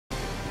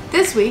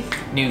This week,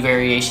 new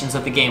variations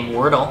of the game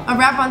Wordle, a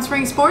wrap on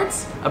spring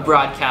sports, a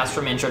broadcast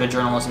from Intro to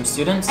Journalism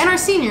students, and our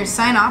seniors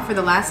sign off for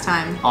the last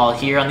time. All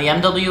here on the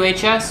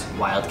MWHS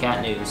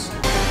Wildcat News.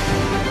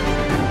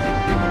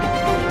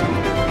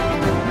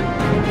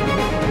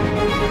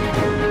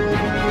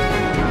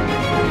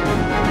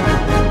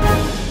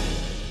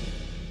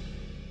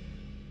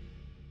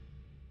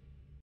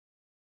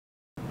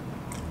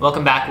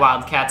 Welcome back,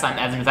 Wildcats. I'm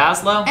Evan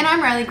Vaslow. And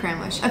I'm Riley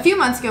Cramlish. A few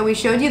months ago, we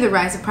showed you the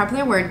rise of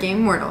popular word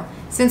game Wordle.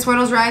 Since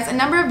Wordle's rise, a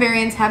number of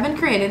variants have been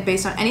created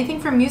based on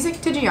anything from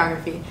music to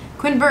geography.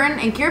 Quinn Burton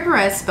and Kira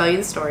Perez spell you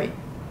the story.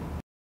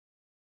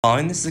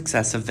 Following the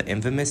success of the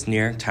infamous New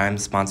York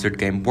Times-sponsored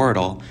game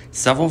Wordle,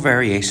 several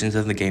variations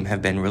of the game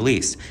have been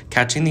released,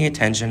 catching the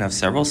attention of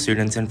several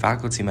students and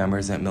faculty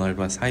members at Millard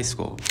West High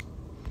School.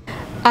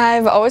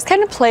 I've always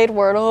kind of played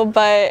Wordle,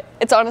 but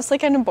it's honestly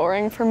kind of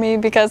boring for me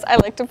because I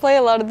like to play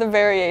a lot of the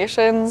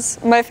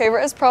variations. My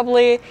favorite is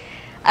probably,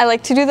 I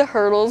like to do the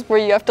hurdles where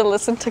you have to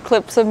listen to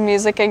clips of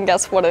music and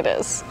guess what it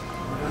is.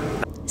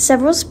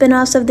 Several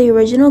spin-offs of the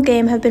original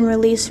game have been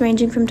released,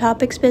 ranging from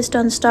topics based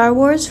on Star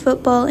Wars,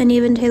 football, and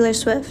even Taylor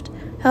Swift.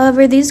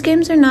 However, these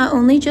games are not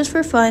only just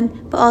for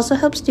fun, but also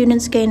help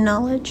students gain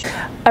knowledge.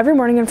 Every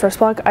morning in first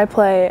block, I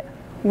play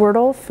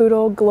Wordle,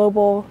 Foodle,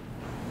 Global,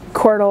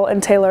 Quirtle,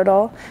 and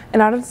Taylordle,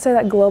 and I would say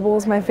that Global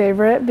is my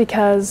favorite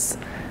because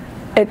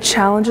it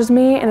challenges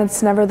me and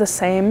it's never the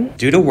same.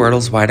 Due to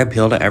Wordle's wide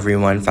appeal to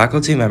everyone,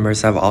 faculty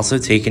members have also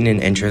taken an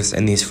interest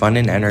in these fun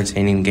and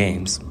entertaining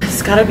games.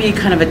 It's got to be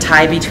kind of a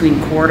tie between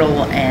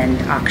Quirtle and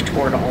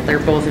Octortle. They're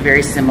both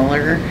very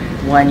similar.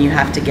 One, you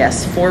have to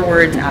guess 4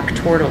 words. In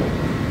Octortle,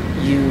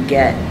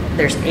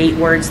 there's 8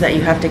 words that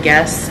you have to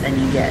guess, and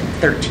you get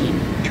 13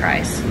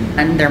 tries.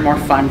 And they're more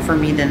fun for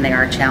me than they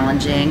are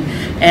challenging.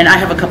 And I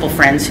have a couple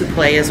friends who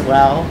play as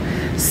well,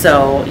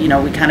 so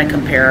we kind of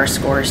compare our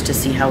scores to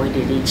see how we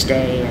did each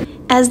day.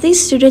 As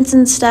these students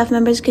and staff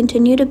members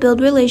continue to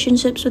build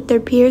relationships with their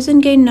peers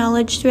and gain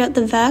knowledge throughout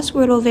the vast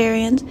Wordle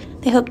variants,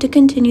 they hope to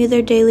continue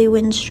their daily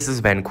win streak. This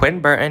has been Quinn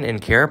Burton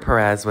and Kira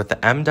Perez with the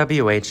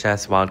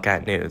MWHS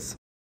Wildcat News.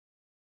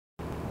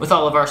 With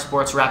all of our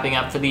sports wrapping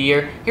up for the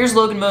year, here's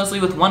Logan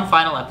Mosley with one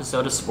final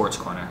episode of Sports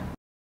Corner.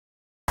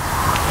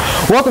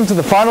 Welcome to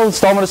the final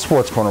installment of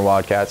Sports Corner,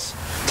 Wildcats.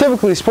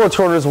 Typically, Sports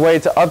Corner is a way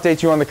to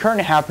update you on the current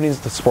happenings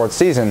of the sports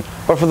season,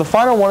 but for the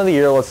final one of the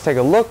year, let's take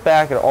a look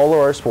back at all of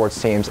our sports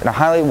teams and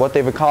highlight what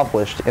they've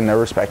accomplished in their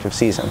respective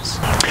seasons.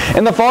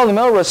 In the fall, the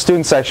Millard West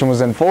student section was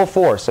in full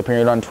force,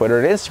 appearing on Twitter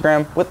and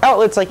Instagram with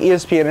outlets like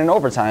ESPN and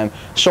Overtime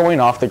showing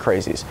off the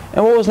crazies.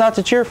 And what was not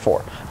to cheer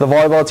for? The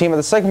volleyball team had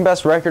the second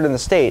best record in the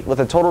state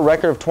with a total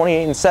record of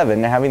 28-7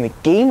 and having the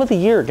game of the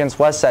year against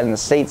Westside in the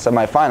state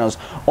semifinals,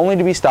 only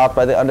to be stopped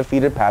by the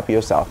undefeated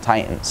Papio South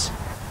Titans.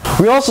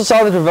 We also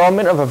saw the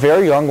development of a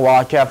very young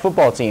Wildcat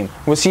football team,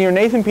 with senior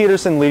Nathan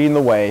Peterson leading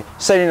the way,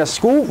 setting a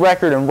school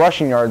record in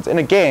rushing yards in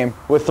a game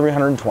with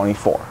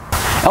 324.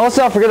 And let's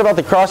not forget about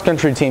the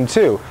cross-country team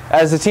too,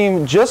 as the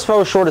team just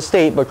fell short of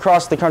state but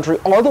crossed the country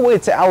all the way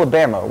to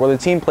Alabama, where the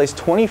team placed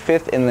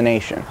 25th in the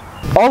nation.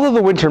 Although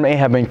the winter may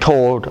have been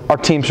cold, our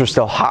teams were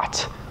still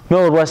hot.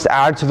 Millard West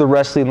added to the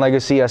wrestling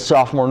legacy as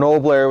sophomore Noah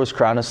Blair was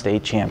crowned a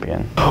state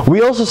champion.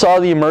 We also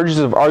saw the emergence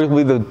of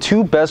arguably the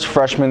 2 best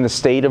freshmen in the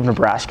state of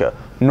Nebraska,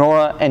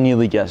 Nora and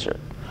Neely Gesert.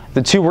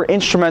 The 2 were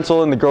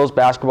instrumental in the girls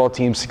basketball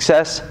team's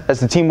success as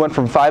the team went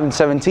from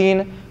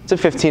 5-17 to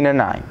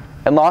 15-9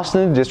 and lost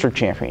in the district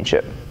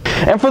championship.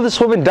 And for the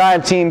swim and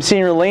dive team,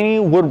 senior Lainey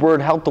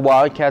Woodward helped the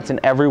Wildcats in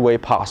every way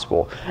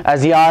possible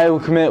as the Iowa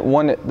commit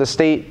won the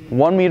state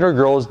 1-meter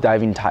girls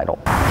diving title.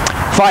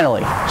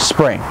 Finally,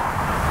 spring.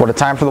 What a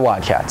time for the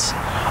Wildcats.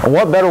 And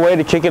what better way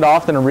to kick it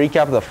off than a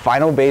recap of the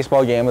final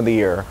baseball game of the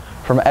year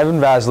from Evan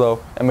Vaslow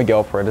and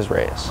Miguel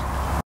Paredes-Reyes.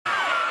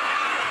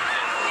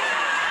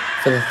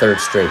 For the 3rd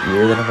straight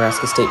year, the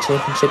Nebraska State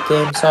Championship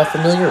game saw a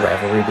familiar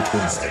rivalry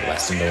between Millard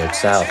West and Millard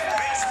South.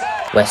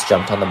 West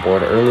jumped on the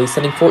board early,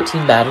 sending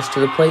 14 batters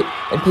to the plate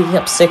and picking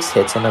up 6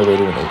 hits on their way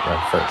to an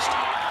 8-run first.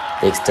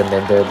 They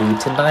extended their lead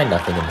to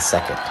 9-0 in the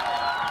second.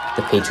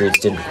 The Patriots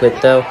didn't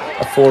quit though.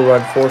 A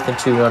 4-run 4th and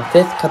 2-run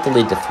 5th cut the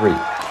lead to 3.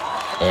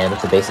 And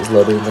with the bases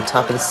loaded in the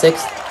top of the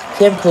 6th,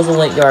 Cam Kozel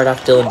went yard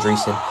off Dylan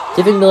Dreesen,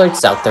 giving Millard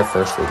South their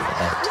first lead of the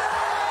night.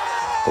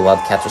 The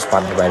Wildcats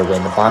responded right away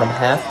in the bottom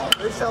half.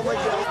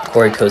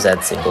 Corey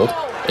Kozad singled,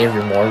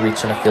 Avery Moore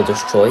reached on a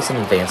fielder's choice and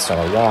advanced on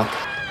a walk.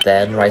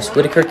 Then Rice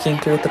Whitaker came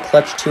through with the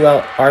clutch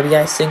 2-out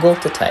RBI single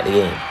to tie the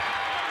game.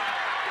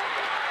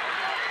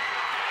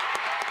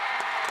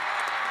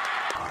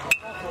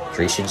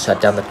 Dreesen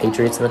shut down the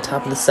Patriots in the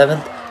top of the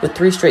 7th with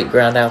 3 straight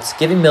groundouts,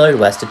 giving Millard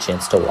West a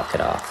chance to walk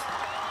it off.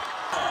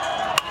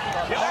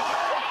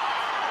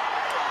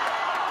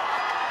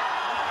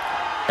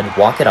 And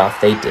walk it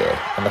off they did.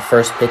 On the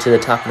first pitch of the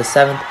top of the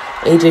 7th,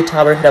 A.J.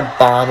 Tauber hit a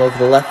bomb over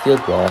the left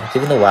field wall,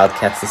 giving the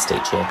Wildcats the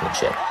state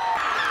championship.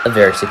 A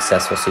very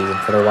successful season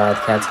for the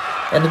Wildcats,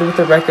 ended with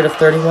a record of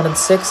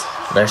 31-6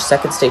 and their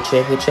 2nd state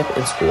championship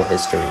in school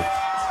history.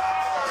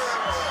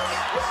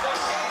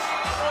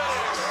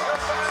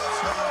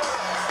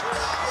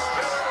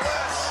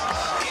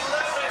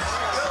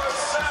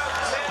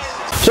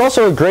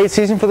 also a great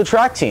season for the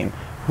track team,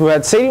 who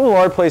had Sadie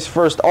Willard place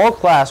first all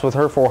class with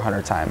her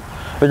 400 time.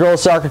 The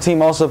girls soccer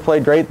team also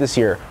played great this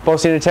year,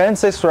 posting a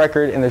 10-6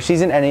 record in their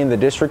season ending the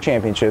district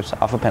championships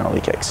off of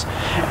penalty kicks.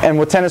 And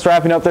with tennis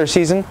wrapping up their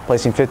season,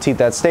 placing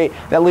 15th at state,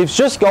 that leaves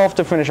just golf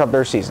to finish up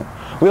their season.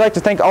 We'd like to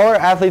thank all our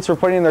athletes for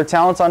putting their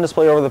talents on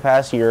display over the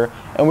past year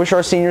and wish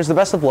our seniors the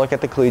best of luck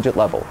at the collegiate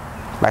level.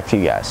 Back to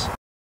you guys.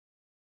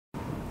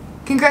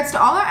 Congrats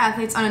to all our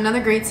athletes on another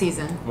great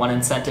season. One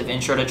incentive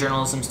Intro to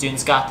Journalism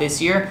students got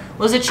this year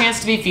was a chance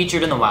to be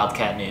featured in the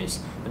Wildcat News.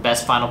 The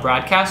best final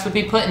broadcast would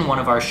be put in one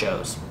of our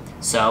shows.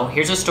 So,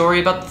 here's a story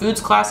about the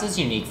Foods class's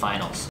unique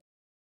finals.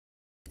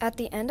 At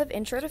the end of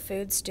Intro to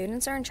Food,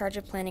 students are in charge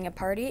of planning a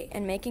party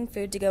and making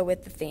food to go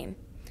with the theme.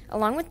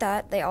 Along with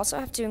that, they also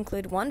have to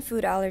include one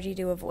food allergy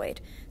to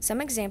avoid. Some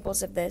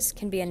examples of this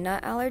can be a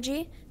nut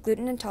allergy,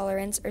 gluten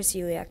intolerance, or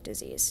celiac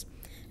disease.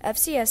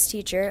 FCS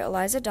teacher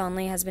Eliza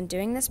Donley has been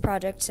doing this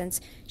project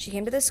since she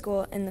came to the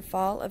school in the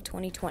fall of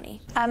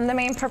 2020. The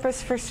main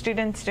purpose for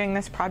students doing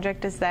this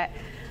project is that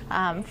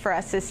for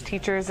us as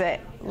teachers,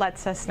 it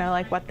lets us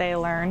know what they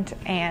learned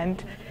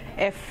and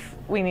if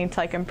we need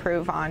to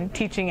improve on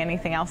teaching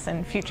anything else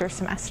in future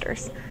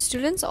semesters.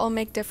 Students all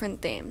make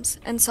different themes,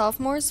 and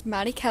sophomores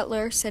Maddie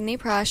Kettler, Sydney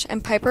Prash,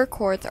 and Piper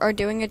Korth are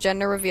doing a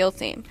gender reveal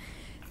theme.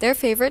 Their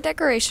favorite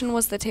decoration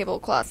was the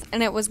tablecloth,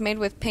 and it was made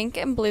with pink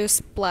and blue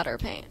splatter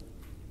paint.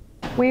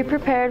 We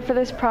prepared for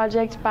this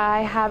project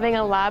by having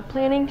a lab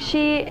planning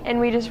sheet, and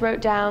we just wrote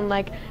down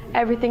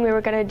everything we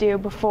were going to do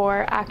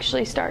before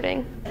actually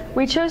starting.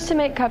 We chose to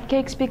make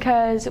cupcakes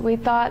because we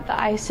thought the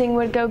icing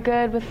would go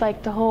good with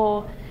the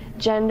whole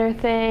gender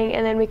thing,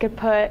 and then we could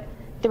put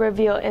the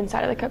reveal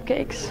inside of the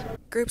cupcakes.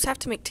 Groups have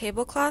to make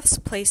tablecloths,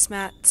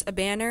 placemats, a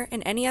banner,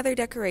 and any other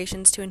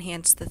decorations to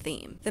enhance the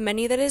theme. The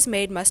menu that is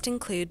made must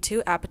include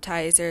 2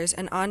 appetizers,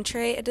 an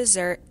entree, a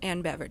dessert,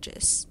 and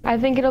beverages. I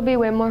think it'll be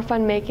way more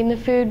fun making the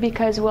food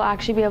because we'll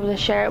actually be able to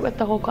share it with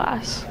the whole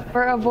class.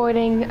 We're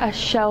avoiding a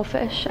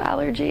shellfish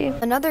allergy.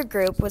 Another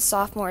group with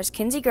sophomores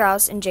Kinsey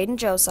Grouse and Jaden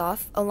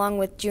Joseph, along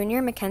with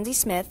junior Mackenzie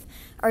Smith,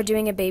 are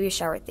doing a baby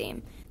shower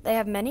theme. They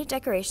have many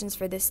decorations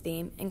for this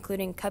theme,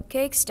 including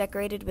cupcakes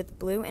decorated with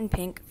blue and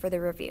pink for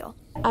the reveal.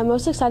 I'm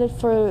most excited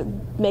for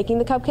making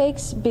the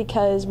cupcakes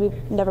because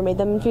we've never made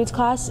them in foods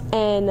class,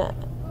 and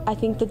I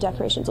think the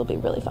decorations will be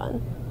really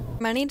fun.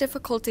 Many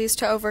difficulties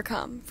to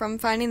overcome, from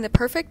finding the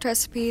perfect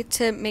recipe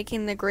to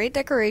making the great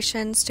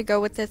decorations to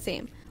go with the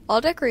theme. All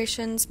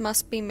decorations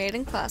must be made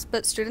in class,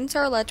 but students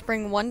are allowed to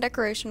bring one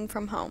decoration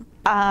from home.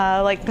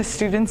 The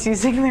students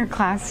using their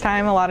class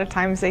time, a lot of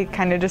times they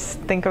kind of just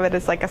think of it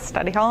as a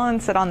study hall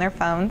and sit on their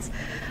phones.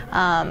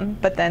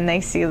 But then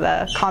they see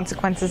the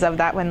consequences of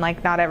that when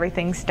not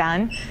everything's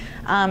done.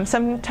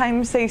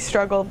 Sometimes they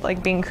struggle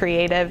being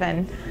creative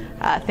and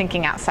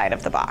thinking outside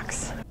of the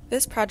box.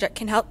 This project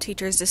can help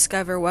teachers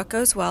discover what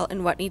goes well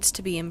and what needs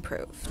to be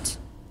improved.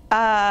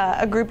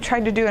 A group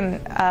tried to do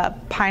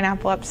a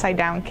pineapple upside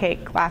down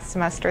cake last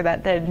semester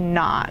that did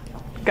not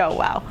go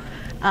well.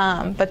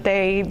 But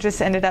they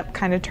just ended up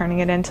kind of turning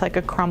it into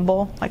a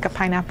crumble, a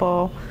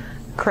pineapple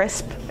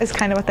crisp is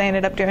kind of what they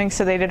ended up doing.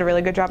 So they did a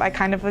really good job. I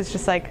kind of was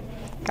just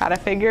gotta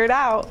figure it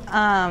out.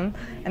 And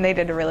they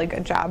did a really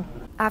good job.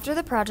 After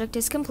the project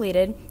is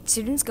completed,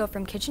 students go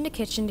from kitchen to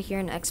kitchen to hear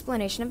an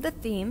explanation of the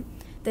theme,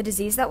 the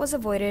disease that was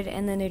avoided,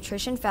 and the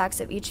nutrition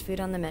facts of each food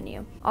on the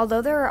menu.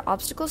 Although there are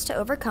obstacles to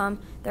overcome,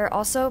 there are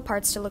also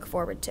parts to look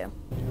forward to.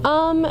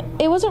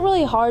 It wasn't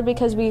really hard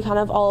because we kind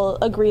of all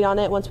agreed on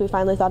it once we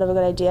finally thought of a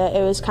good idea.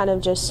 It was kind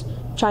of just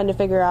trying to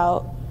figure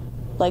out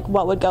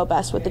what would go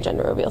best with the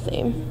gender reveal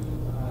theme.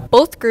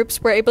 Both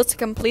groups were able to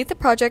complete the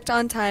project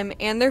on time,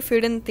 and their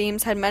food and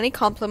themes had many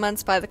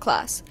compliments by the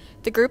class.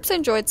 The groups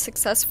enjoyed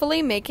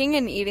successfully making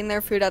and eating their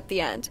food at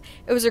the end.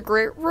 It was a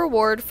great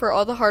reward for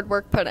all the hard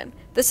work put in.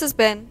 This has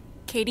been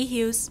Katie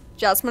Hughes,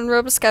 Jasmine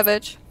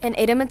Robiskevich, and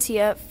Ada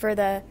Mattia for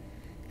the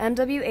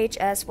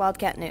MWHS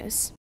Wildcat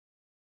News.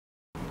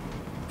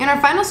 In our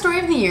final story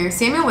of the year,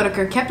 Samuel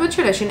Whitaker kept with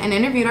tradition and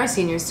interviewed our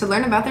seniors to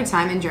learn about their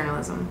time in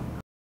journalism.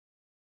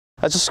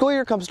 As the school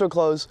year comes to a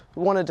close,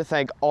 we wanted to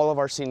thank all of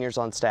our seniors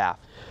on staff.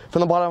 From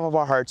the bottom of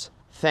our hearts,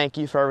 thank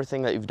you for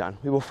everything that you've done.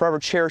 We will forever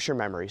cherish your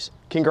memories.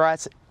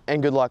 Congrats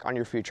and good luck on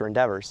your future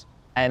endeavors.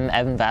 I'm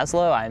Evan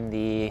Vaslow. I'm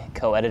the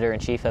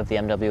co-editor-in-chief of the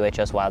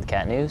MWHS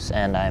Wildcat News,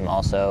 and I'm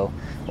also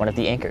one of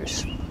the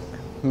anchors.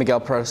 Miguel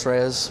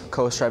Perez-Reyes,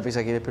 co-stripe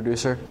executive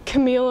producer.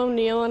 Camille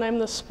O'Neill, and I'm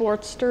the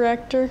sports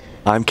director.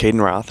 I'm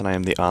Caden Roth, and I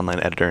am the online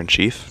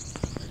editor-in-chief.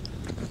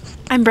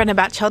 I'm Brenna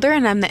Batchelder,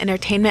 and I'm the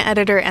entertainment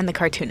editor and the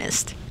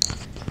cartoonist.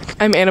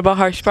 I'm Annabelle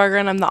Harshbarger,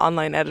 and I'm the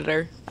online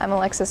editor. I'm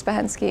Alexis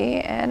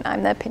Behensky, and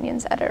I'm the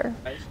opinions editor.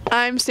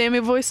 I'm Sammy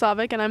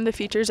Voislavic, and I'm the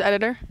features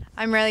editor.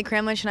 I'm Riley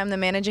Kramlich, and I'm the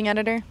managing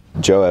editor.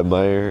 Joe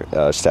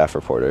Ebmeyer, staff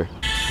reporter.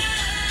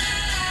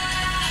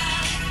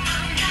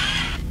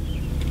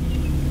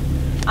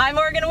 I'm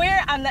Morgan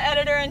Weir, I'm the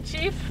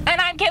editor-in-chief. And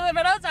I'm Caitlin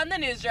Meadows, I'm the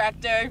news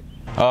director.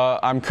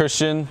 I'm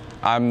Christian,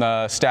 I'm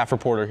the staff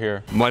reporter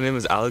here. My name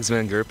is Alex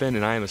Van Gerpen,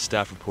 and I am a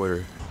staff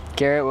reporter.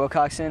 Garrett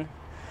Wilcoxon,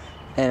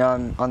 and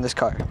I'm on this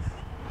car.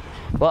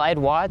 Well, I'd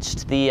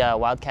watched the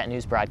Wildcat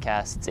News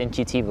broadcasts in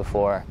QT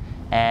before,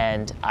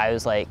 and I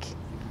was like,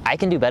 I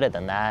can do better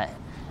than that.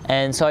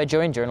 And so I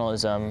joined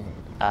journalism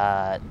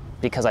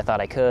because I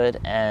thought I could,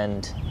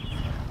 and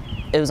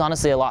it was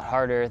honestly a lot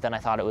harder than I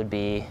thought it would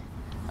be.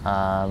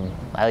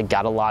 I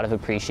got a lot of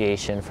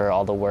appreciation for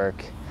all the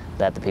work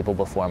that the people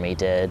before me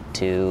did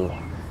to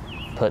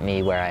put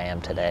me where I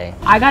am today.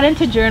 I got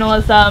into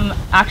journalism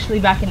actually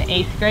back in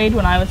 8th grade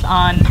when I was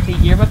on the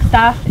yearbook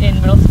staff in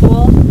middle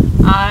school.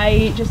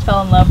 I just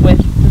fell in love with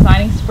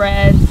designing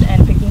spreads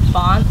and picking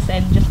fonts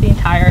and just the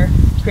entire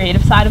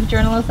creative side of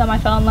journalism I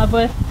fell in love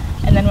with.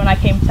 And then when I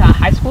came to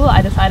high school,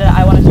 I decided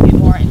I wanted to get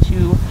more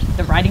into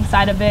the writing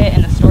side of it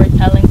and the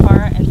storytelling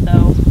part, and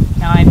so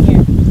now I'm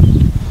here.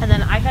 And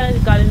then I kind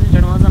of got into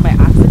journalism by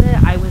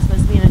accident. I was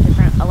supposed to be in a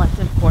different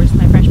elective course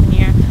my freshman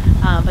year,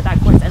 but that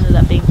course ended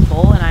up being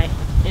full, and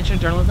intro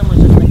journalism was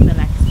just like the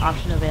next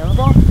option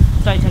available.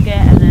 So I took it,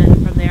 and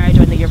then from there I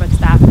joined the yearbook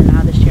staff, and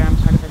now this year I'm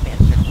part of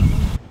advanced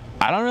journalism.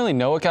 I don't really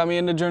know what got me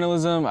into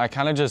journalism. I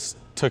kind of just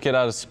took it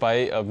out of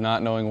spite of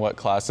not knowing what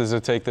classes to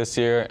take this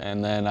year,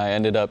 and then I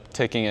ended up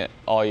taking it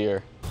all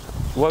year.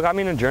 What got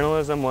me into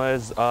journalism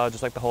was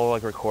just like the whole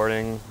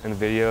recording and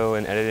video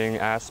and editing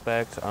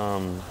aspect.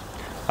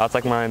 That's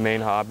like my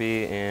main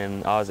hobby,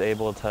 and I was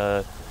able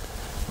to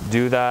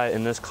do that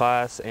in this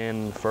class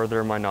and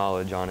further my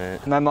knowledge on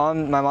it. My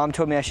mom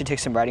told me I should take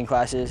some writing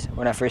classes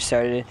when I first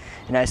started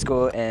in high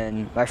school,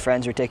 and my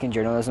friends were taking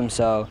journalism,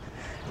 so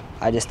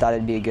I just thought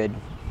it'd be a good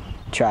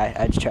try.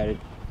 I just tried it,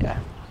 yeah.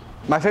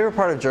 My favorite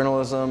part of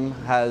journalism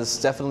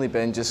has definitely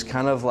been just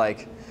kind of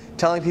like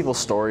telling people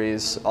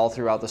stories all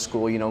throughout the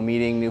school, you know,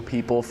 meeting new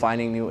people,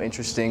 finding new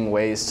interesting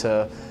ways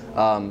to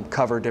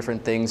cover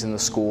different things in the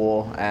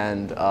school,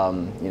 and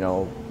you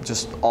know,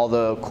 just all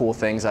the cool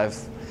things I've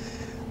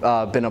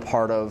been a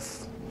part of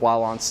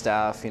while on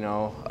staff. You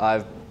know,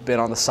 I've been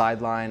on the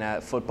sideline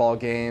at football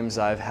games.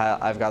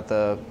 I've got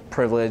the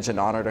privilege and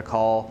honor to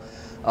call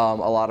a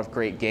lot of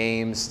great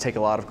games, take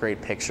a lot of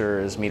great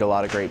pictures, meet a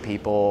lot of great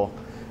people,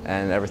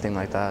 and everything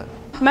like that.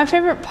 My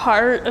favorite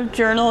part of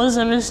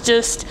journalism is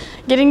just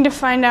getting to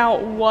find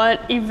out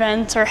what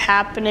events are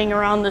happening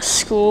around the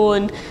school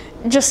and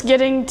just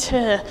getting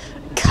to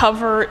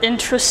cover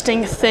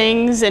interesting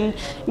things and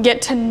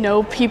get to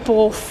know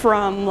people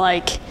from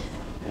like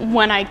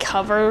when I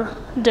cover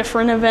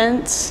different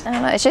events. I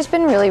don't know, it's just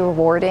been really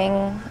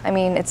rewarding. I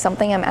mean, it's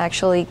something I'm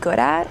actually good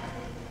at,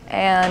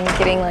 and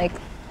getting like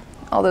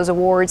all those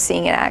awards,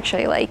 seeing it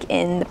actually like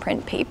in the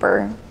print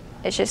paper,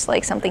 it's just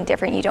like something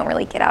different you don't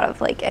really get out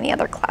of like any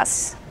other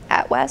class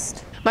at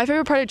West. My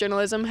favorite part of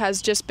journalism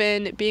has just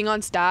been being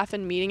on staff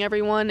and meeting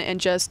everyone and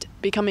just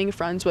becoming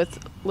friends with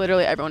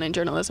literally everyone in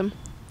journalism.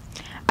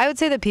 I would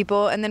say the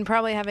people, and then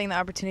probably having the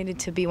opportunity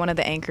to be one of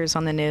the anchors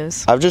on the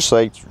news. I've just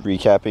liked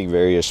recapping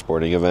various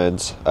sporting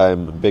events.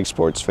 I'm a big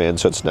sports fan,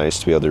 so it's nice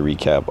to be able to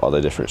recap all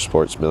the different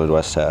sports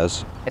Midwest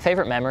has. My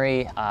favorite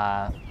memory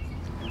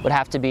would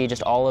have to be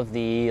just all of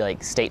the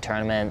like state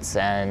tournaments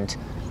and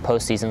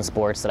postseason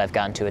sports that I've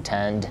gotten to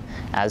attend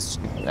as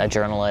a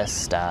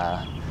journalist.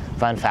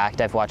 Fun fact,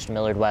 I've watched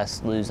Millard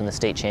West lose in the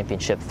state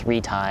championship 3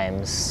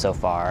 times so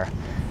far.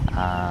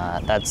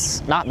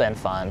 That's not been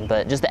fun,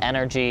 but just the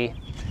energy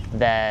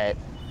that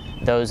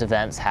those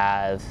events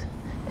have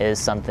is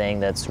something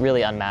that's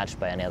really unmatched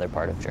by any other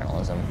part of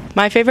journalism.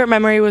 My favorite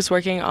memory was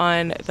working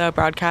on the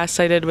broadcast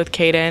I did with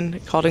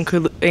Caden called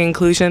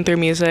Inclusion Through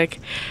Music,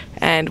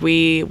 and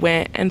we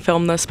went and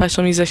filmed the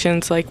special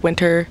musicians like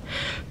winter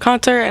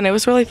concert, and it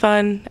was really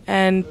fun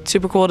and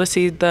super cool to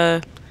see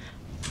the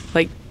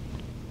like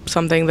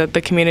something that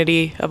the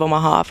community of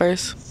Omaha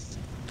offers.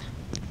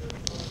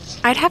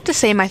 I'd have to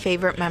say my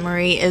favorite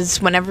memory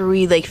is whenever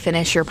we like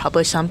finish or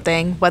publish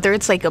something, whether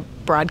it's like a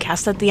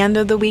broadcast at the end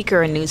of the week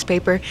or a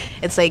newspaper.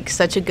 It's like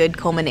such a good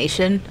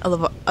culmination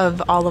of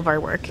all of our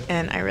work,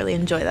 and I really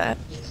enjoy that.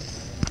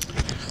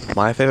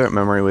 My favorite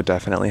memory would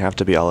definitely have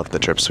to be all of the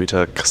trips we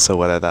took. So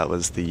whether that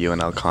was the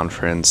UNL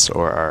conference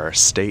or our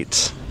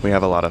state, we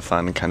have a lot of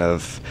fun kind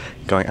of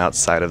going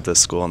outside of the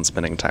school and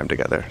spending time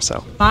together.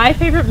 So My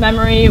favorite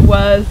memory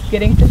was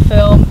getting to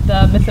film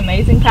the Miss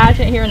Amazing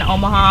pageant here in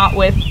Omaha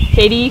with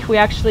Katie. We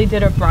actually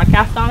did a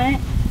broadcast on it,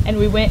 and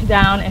we went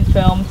down and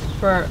filmed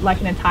for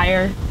like an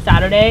entire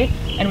Saturday,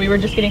 and we were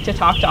just getting to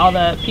talk to all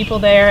the people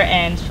there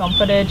and film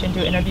footage and do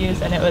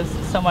interviews, and it was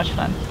so much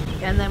fun.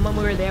 And then when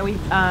we were there, we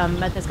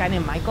met this guy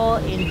named Michael,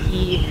 and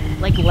he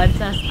like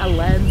lent us a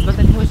lens, but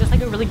then he was just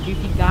like a really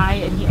goofy guy,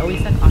 and he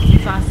always said awesome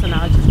sauce, so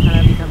now it's just kind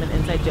of become an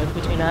inside joke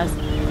between us,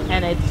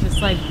 and it's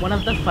just like one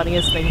of the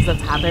funniest things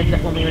that's happened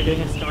when we were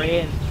doing a story,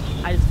 and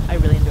I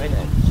really enjoyed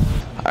it.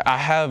 I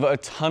have a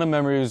ton of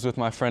memories with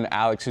my friend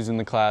Alex, who's in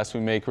the class.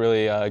 We make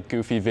really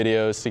goofy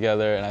videos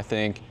together, and I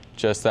think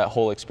just that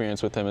whole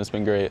experience with him has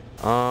been great.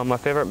 My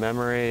favorite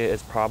memory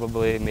is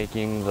probably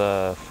making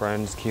the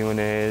Friends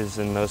Q&As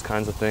and those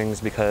kinds of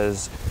things,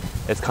 because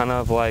it's kind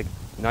of like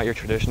not your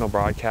traditional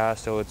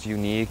broadcast, so it's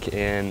unique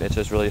and it's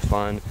just really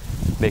fun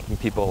making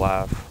people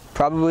laugh.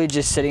 Probably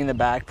just sitting in the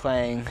back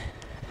playing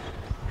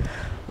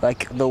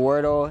like the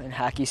Wordle and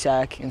hacky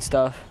sack and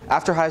stuff.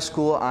 After high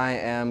school, I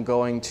am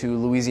going to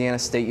Louisiana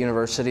State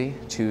University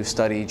to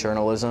study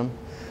journalism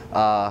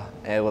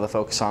and with a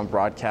focus on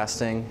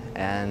broadcasting,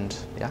 and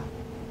yeah.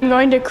 I'm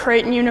going to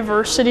Creighton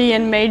University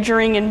and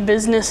majoring in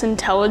business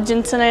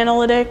intelligence and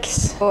analytics.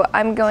 So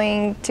I'm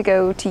going to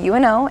go to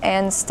UNO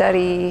and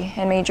study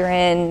and major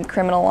in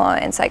criminal law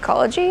and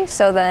psychology.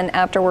 So then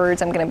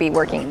afterwards I'm going to be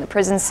working in the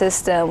prison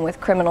system with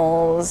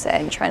criminals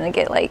and trying to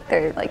get like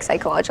their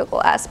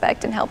psychological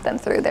aspect and help them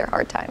through their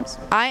hard times.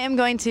 I am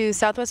going to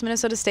Southwest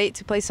Minnesota State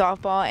to play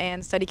softball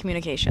and study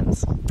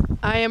communications.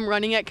 I am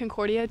running at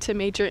Concordia to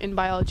major in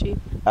biology.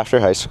 After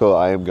high school,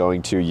 I am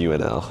going to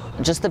UNL.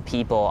 Just the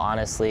people,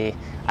 honestly.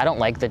 I don't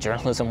like the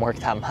journalism work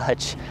that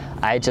much.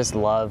 I just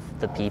love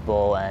the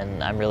people,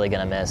 and I'm really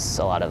going to miss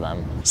a lot of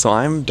them. So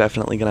I'm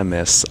definitely going to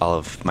miss all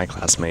of my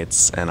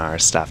classmates and our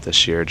staff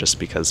this year just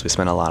because we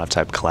spent a lot of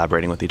time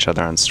collaborating with each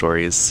other on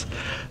stories.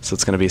 So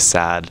it's going to be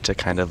sad to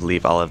kind of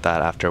leave all of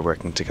that after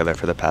working together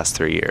for the past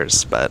 3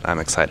 years, but I'm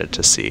excited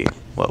to see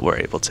what we're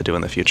able to do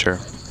in the future.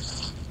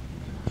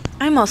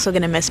 I'm also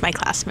going to miss my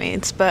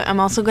classmates, but I'm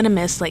also going to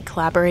miss like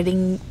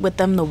collaborating with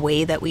them the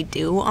way that we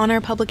do on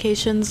our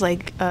publications,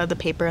 like the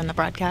paper and the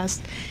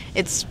broadcast.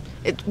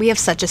 We have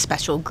such a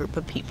special group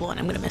of people, and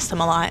I'm going to miss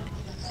them a lot.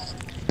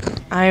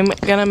 I'm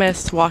going to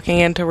miss walking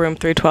into room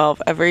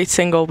 312 every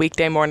single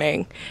weekday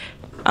morning,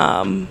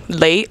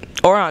 late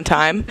or on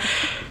time,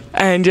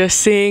 and just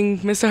seeing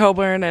Mr.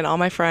 Holborn and all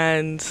my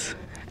friends.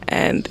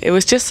 And it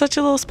was just such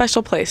a little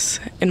special place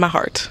in my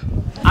heart.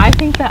 I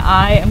think that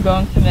I am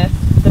going to miss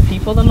the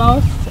people the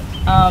most.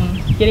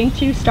 Getting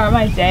to start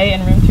my day in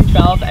room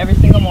 212 every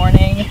single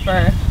morning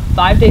for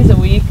 5 days a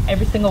week,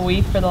 every single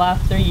week for the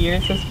last 3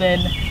 years has been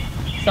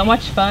so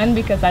much fun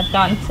because I've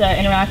gotten to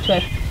interact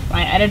with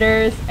my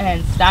editors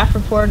and staff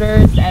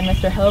reporters and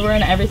Mr.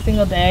 Hilburn every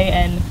single day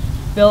and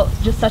built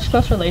just such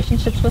close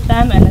relationships with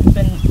them, and it's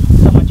been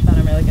so much fun.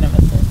 I'm really going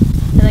to miss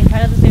it. And then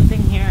kind of the same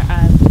thing here.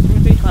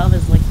 Room 312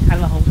 is like kind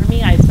of a home for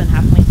me. I spend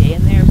half my day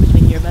in there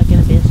between yearbook and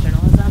advanced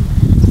journalism.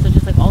 So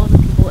just like all of the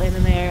people in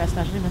there,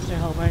 especially Mr.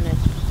 Holborn,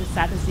 it's just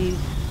sad to see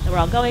that we're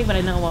all going, but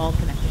I know we're all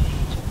connected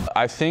with each other.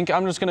 I think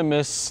I'm just going to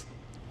miss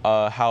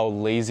how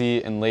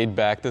lazy and laid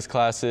back this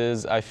class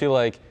is. I feel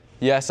like,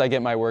 yes, I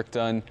get my work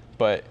done,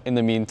 but in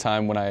the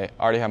meantime, when I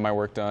already have my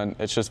work done,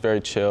 it's just very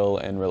chill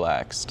and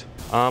relaxed.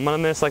 I'm going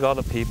to miss like all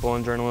the people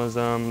in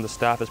journalism. The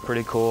staff is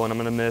pretty cool, and I'm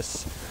going to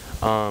miss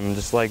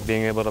just like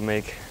being able to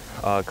make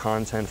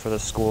content for the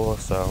school.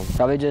 So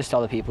probably just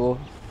all the people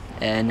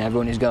and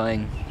everyone who's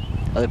going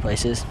other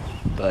places,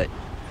 but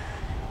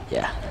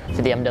yeah.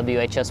 For the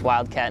MWHS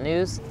Wildcat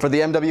News. For the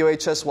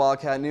MWHS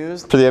Wildcat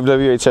News. For the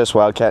MWHS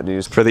Wildcat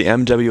News. For the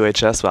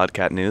MWHS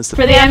Wildcat News.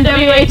 For the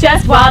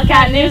MWHS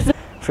Wildcat News.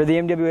 For the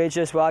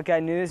MWHS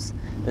Wildcat News.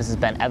 This has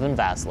been Evan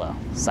Vaslow,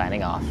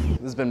 signing off.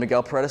 This has been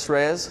Miguel Paredes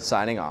Reyes,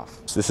 signing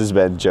off. This has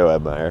been Joe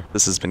Ebmeyer.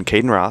 This has been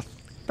Caden Roth.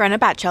 Brenna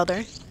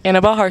Batchelder.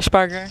 Annabelle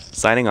Harshbarger.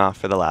 Signing off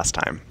for the last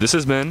time. This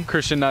has been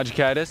Christian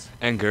Najikaitis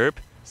and Gerb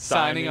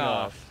signing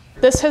off.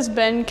 This has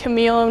been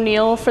Camille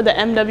O'Neill for the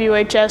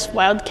MWHS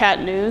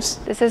Wildcat News.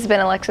 This has been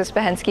Alexis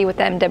Behensky with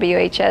the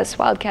MWHS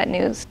Wildcat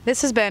News.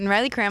 This has been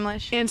Riley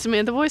Kramlish And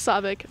Samantha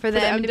Wojsawik for the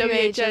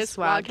MWHS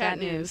Wildcat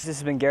News. This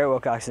has been Garrett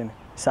Wilcoxon,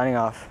 signing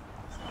off.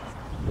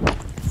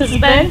 This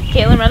has been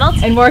Caitlin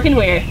Reynolds and Morgan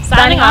Weir,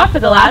 signing off for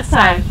the last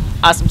time.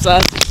 Awesome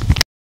sauce.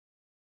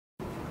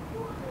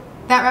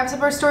 That wraps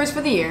up our stories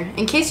for the year.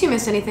 In case you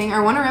missed anything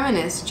or want to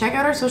reminisce, check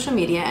out our social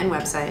media and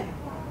website.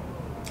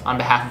 On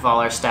behalf of all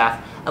our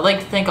staff, I'd like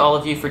to thank all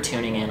of you for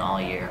tuning in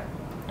all year.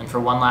 And for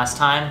one last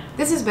time,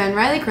 this has been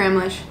Riley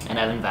Kramlish and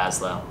Evan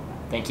Vaslow.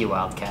 Thank you,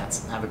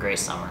 Wildcats. Have a great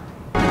summer.